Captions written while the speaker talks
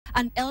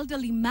An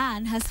elderly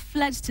man has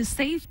fled to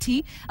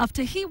safety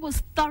after he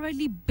was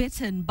thoroughly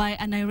bitten by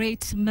an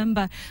irate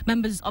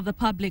members of the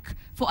public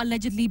for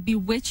allegedly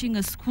bewitching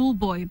a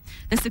schoolboy.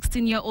 The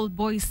 16-year-old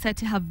boy is said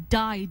to have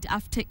died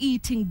after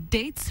eating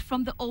dates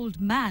from the old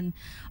man.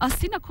 Our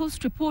Sina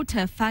Coast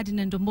reporter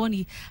Ferdinand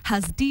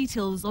has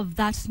details of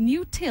that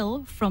new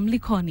tale from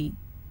Likoni.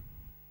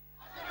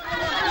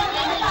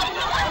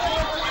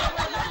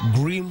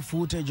 Grim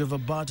footage of a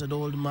battered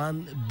old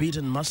man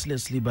beaten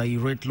mercilessly by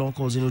irate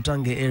locals in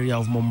Utange area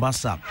of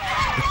Mombasa.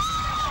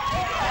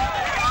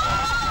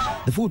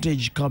 The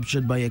footage,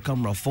 captured by a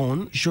camera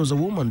phone, shows a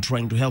woman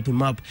trying to help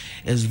him up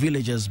as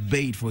villagers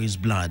bayed for his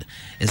blood.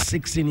 A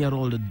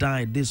 16-year-old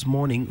died this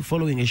morning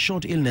following a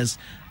short illness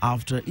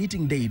after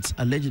eating dates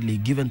allegedly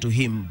given to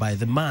him by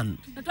the man.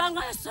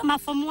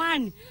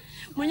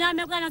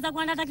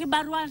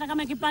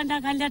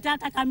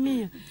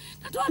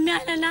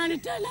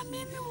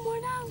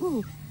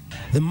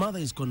 The mother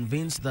is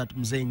convinced that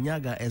Mzee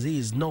Nyaga, as he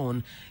is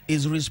known,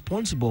 is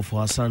responsible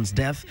for her son's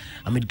death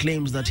amid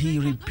claims that he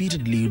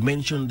repeatedly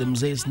mentioned the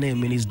Mzee's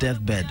name in his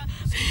deathbed.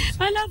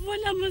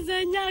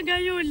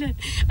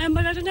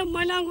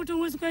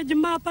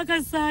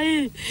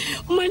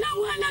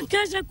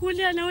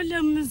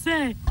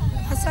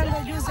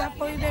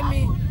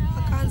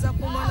 Akaanza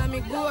kumwana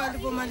miguu,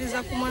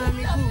 alipomaliza kumwana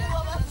miguu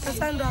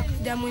sasa ndo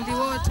akaja mwili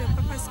wote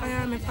mpaka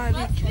sasa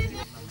amefariki.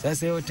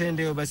 Sasa hiyo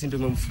tende basi ndio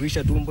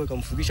imemfurisha tumbo,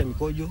 ikamfurisha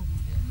mikojo,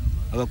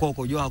 akakuwa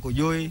ukojoa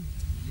hakojoi,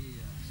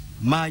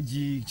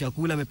 maji,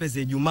 chakula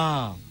mepese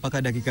Ijumaa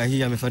mpaka dakika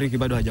hii amefariki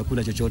bado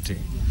hajakula chochote.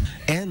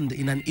 And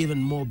in an even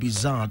more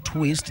bizarre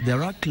twist,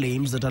 there are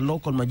claims that a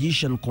local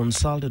magician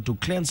consulted to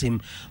cleanse him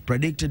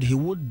predicted he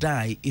would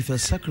die if a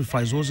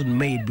sacrifice wasn't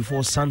made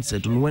before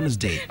sunset on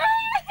Wednesday.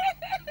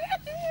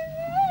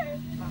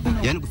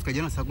 Yaani kufika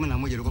jana saa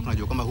 11 ilikuwa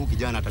tunajua kwamba huyu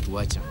kijana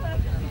atatuacha.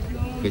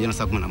 Kufika jana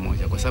saa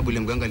 11 kwa sababu ile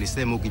mganga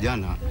alisema huyu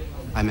kijana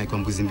ameweka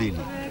mbuzi 2.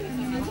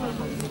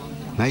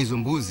 Na hizo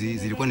mbuzi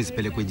zilikuwa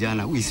nisipelekwe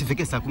jana,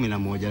 isifike saa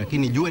 11,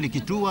 lakini jua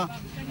likitua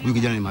huyu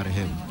kijana ni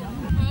marehemu.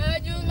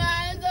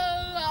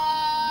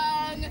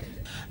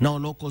 Now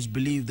locals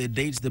believe the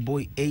dates the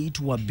boy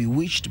ate were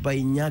bewitched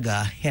by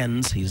Nyaga,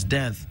 hence his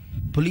death.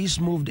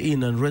 Police moved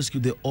in and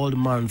rescued the old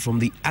man from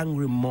the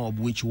angry mob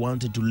which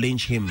wanted to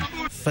lynch him.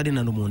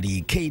 Ferdinand,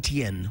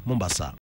 KTN, Mombasa.